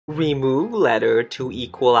Remove letter to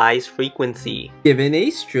equalize frequency. Given a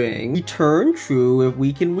string, return true if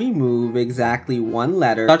we can remove exactly one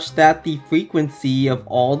letter such that the frequency of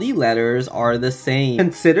all the letters are the same.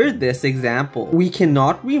 Consider this example. We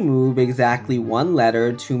cannot remove exactly one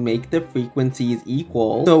letter to make the frequencies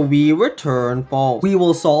equal, so we return false. We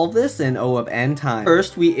will solve this in O of n times.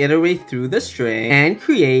 First, we iterate through the string and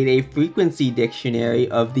create a frequency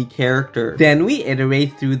dictionary of the character. Then we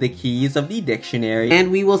iterate through the keys of the dictionary,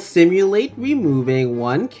 and we will simulate removing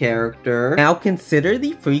one character. Now consider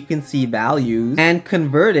the frequency values and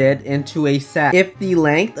convert it into a set. If the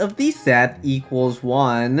length of the set equals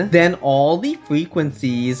 1, then all the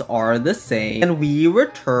frequencies are the same, and we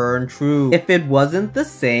return true. If it wasn't the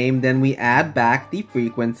same, then we add back the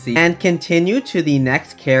frequency and continue to the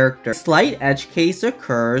next character. A slight edge case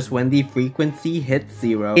occurs when the frequency hits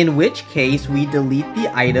 0, in which case we delete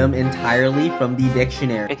the item entirely from the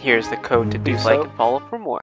dictionary. And here's the code to do so. Like and follow for more.